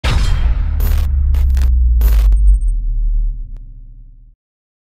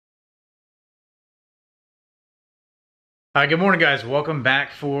Good morning guys, welcome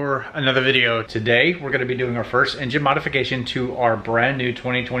back for another video. Today we're going to be doing our first engine modification to our brand new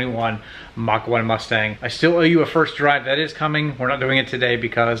 2021 Mach 1 Mustang. I still owe you a first drive. That is coming. We're not doing it today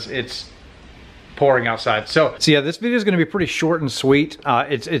because it's pouring outside. So yeah, this video is going to be pretty short and sweet.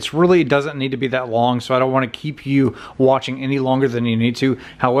 It's really doesn't need to be that long, so I don't want to keep you watching any longer than you need to.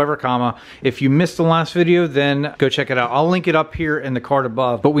 However, if you missed the last video, then go check it out. I'll link it up here in the card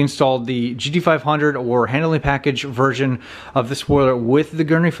above. But we installed the GT500 or handling package version of the spoiler with the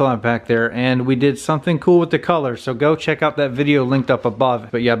gurney flap back there, and we did something cool with the color. So go check out that video linked up above.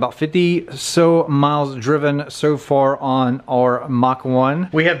 But yeah, about 50 so miles driven so far on our Mach 1.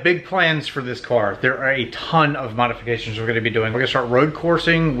 We have big plans for this car. There are a ton of modifications we're going to be doing. We're going to start road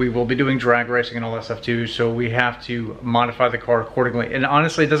coursing. We will be doing drag racing and all that stuff too. So we have to modify the car accordingly. And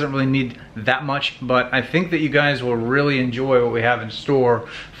honestly, it doesn't really need that much, but I think that you guys will really enjoy what we have in store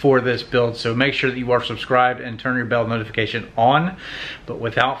for this build. So make sure that you are subscribed and turn your bell notification on. But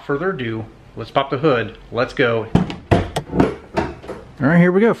without further ado, let's pop the hood. Let's go. All right,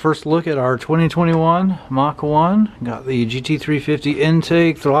 here we go. First look at our 2021 Mach 1. Got the GT350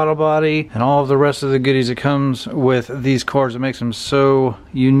 intake, throttle body, and all of the rest of the goodies that comes with these cars that makes them so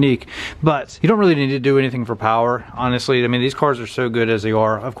unique. But you don't really need to do anything for power, honestly. I mean, these cars are so good as they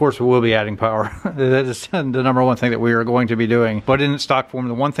are. Of course, we will be adding power. That is the number one thing that we are going to be doing. But in stock form,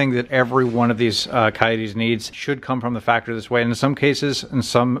 the one thing that every one of these Coyotes needs should come from the factory this way. And in some cases, in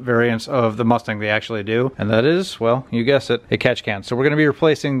some variants of the Mustang, they actually do. And that is, well, you guessed it, a catch can. So we're going to be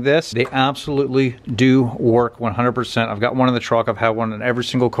replacing this. They absolutely do work 100%. I've got one in the truck. I've had one in every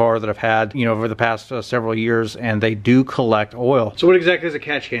single car that I've had, you know, over the past several years, and they do collect oil. So what exactly is a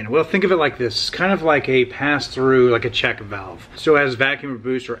catch can? Well, think of it like this. It's kind of like a pass-through, like a check valve. So as vacuum or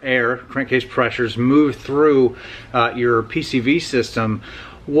boost or air, crankcase pressures move through your PCV system,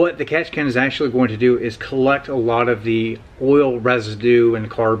 what the catch can is actually going to do is collect a lot of the oil residue and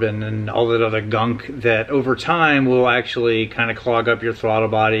carbon and all that other gunk that over time will actually kind of clog up your throttle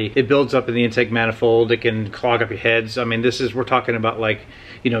body. It builds up in the intake manifold. It can clog up your heads. I mean, we're talking about, like,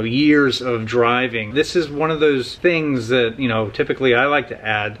 you know, years of driving. This is one of those things that, you know, typically I like to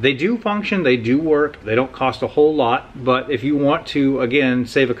add. They do function, they do work, they don't cost a whole lot, but if you want to, again,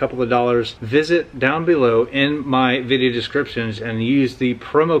 save a couple of dollars, visit down below in my video descriptions and use the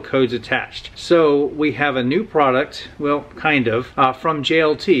promo codes attached. So we have a new product, well, kind of, from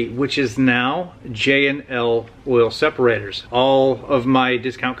JLT, which is now J&L oil separators. All of my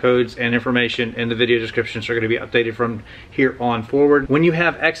discount codes and information in the video descriptions are going to be updated from here on forward. When you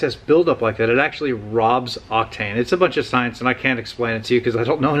have excess buildup like that, it actually robs octane. It's a bunch of science and I can't explain it to you because I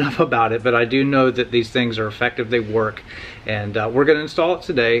don't know enough about it, but I do know that these things are effective, they work, and we're going to install it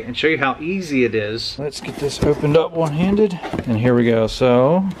today and show you how easy it is. Let's get this opened up one-handed, and here we go.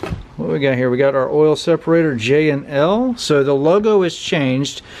 So what we got here? We got our oil separator J&L. So the logo is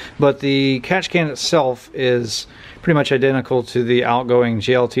changed, but the catch can itself is pretty much identical to the outgoing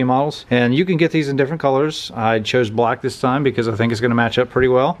JLT models. And you can get these in different colors. I chose black this time because I think it's going to match up pretty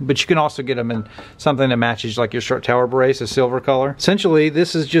well. But you can also get them in something that matches like your short tower brace, a silver color. Essentially,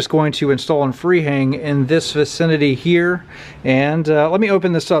 this is just going to install and freehang in this vicinity here. And let me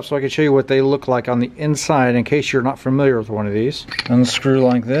open this up so I can show you what they look like on the inside in case you're not familiar with one of these. Unscrew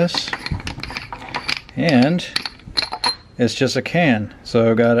like this. And it's just a can.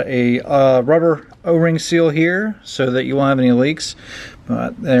 So got a rubber O-ring seal here so that you won't have any leaks.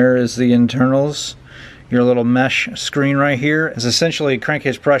 But there is the internals. Your little mesh screen right here is essentially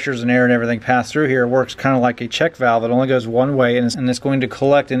crankcase pressures and air and everything pass through here. It works kind of like a check valve. It only goes one way, and it's going to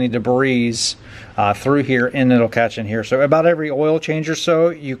collect any debris through here, and it'll catch in here. So about every oil change or so,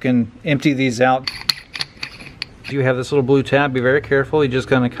 you can empty these out. You have this little blue tab. Be very careful. You just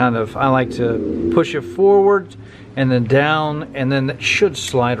gonna kind of, I like to push it forward and then down, and then it should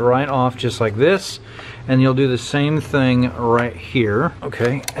slide right off just like this. And you'll do the same thing right here.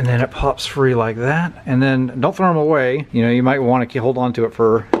 Okay, and then it pops free like that. And then don't throw them away. You know, you might want to hold on to it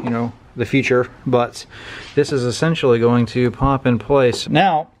for, you know, the future, but this is essentially going to pop in place.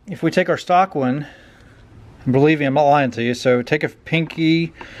 Now, if we take our stock one, believe me, I'm not lying to you. So take a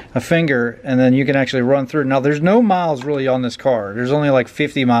pinky, a finger, and then you can actually run through. Now, there's no miles really on this car. There's only like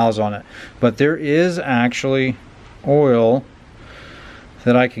 50 miles on it. But there is actually oil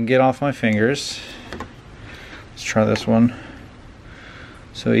that I can get off my fingers. Let's try this one.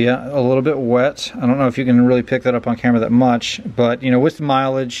 So yeah, a little bit wet. I don't know if you can really pick that up on camera that much, but you know, with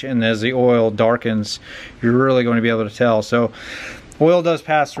mileage and as the oil darkens, you're really going to be able to tell. So Oil does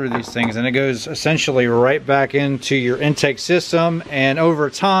pass through these things, and it goes essentially right back into your intake system, and over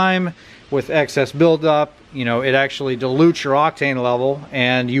time with excess buildup, you know, it actually dilutes your octane level,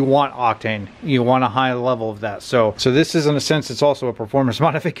 and you want octane. You want a high level of that. So this is, in a sense, it's also a performance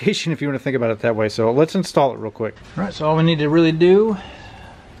modification if you want to think about it that way. So let's install it real quick. All right, so all we need to really do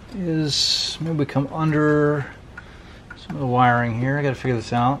is maybe come under some of the wiring here. I got to figure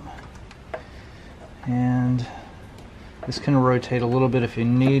this out. And this can rotate a little bit if you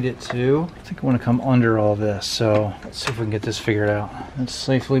need it to. I think I want to come under all this, so let's see if we can get this figured out. It's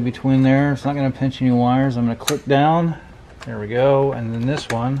safely between there. It's not going to pinch any wires. I'm going to click down. There we go. And then this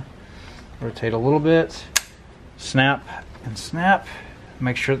one, rotate a little bit, snap and snap.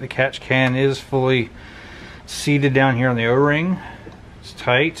 Make sure that the catch can is fully seated down here on the O-ring. It's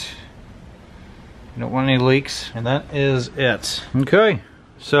tight. You don't want any leaks. And that is it. Okay,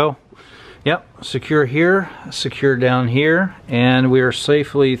 so yep, secure here, secure down here, and we are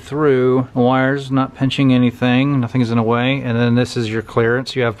safely through the wires, not pinching anything, nothing's in the way. And then this is your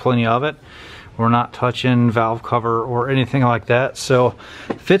clearance, you have plenty of it. We're not touching valve cover or anything like that, so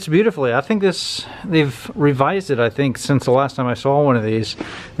fits beautifully. I think this, they've revised it, I think, since the last time I saw one of these.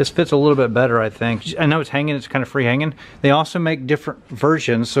 This fits a little bit better, I think. I know it's hanging, it's kind of free hanging. They also make different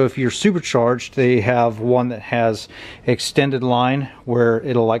versions, so if you're supercharged, they have one that has extended line where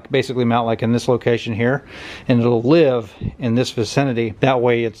it'll like basically mount like in this location here, and it'll live in this vicinity. That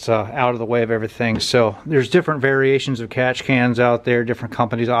way it's out of the way of everything. So there's different variations of catch cans out there, different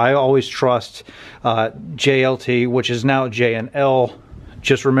companies. I always trust JLT, which is now J&L.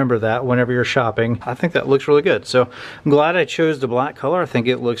 Just remember that whenever you're shopping. I think that looks really good. So I'm glad I chose the black color. I think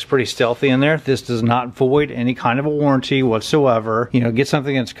it looks pretty stealthy in there. This does not void any kind of a warranty whatsoever. You know, get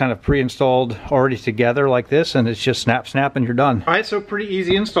something that's kind of pre-installed already together like this, and it's just snap, snap, and you're done. All right, so pretty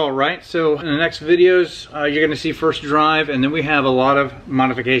easy install, right? So in the next videos, you're gonna see first drive, and then we have a lot of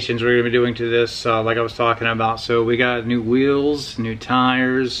modifications we're gonna be doing to this, like I was talking about. So we got new wheels, new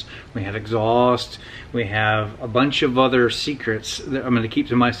tires, we have exhaust, we have a bunch of other secrets that I'm going to keep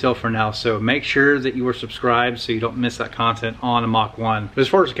to myself for now. So make sure that you are subscribed so you don't miss that content on a Mach 1. But as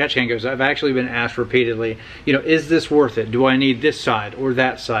far as the catch can goes, I've actually been asked repeatedly, you know, is this worth it? Do I need this side or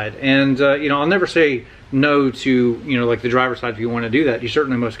that side? And, you know, I'll never say no to, you know, like the driver's side. If you want to do that, you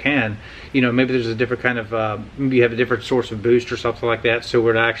certainly most can. You know, maybe there's a different kind of, maybe you have a different source of boost or something like that. So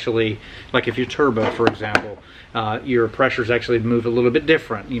it actually, like if you're turbo, for example, your pressures actually move a little bit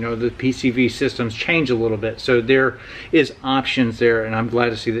different. You know, the PCV systems change a little bit. So there is options there, and I'm glad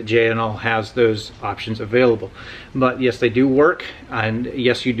to see that J&L has those options available. But yes, they do work, and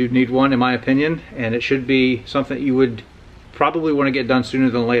yes, you do need one in my opinion, and it should be something that you would probably want to get done sooner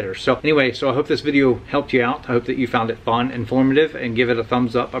than later. So anyway, so I hope this video helped you out. I hope that you found it fun, informative, and give it a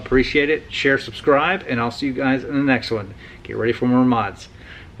thumbs up. I appreciate it. Share, subscribe, and I'll see you guys in the next one. Get ready for more mods.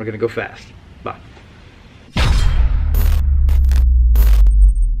 We're gonna go fast.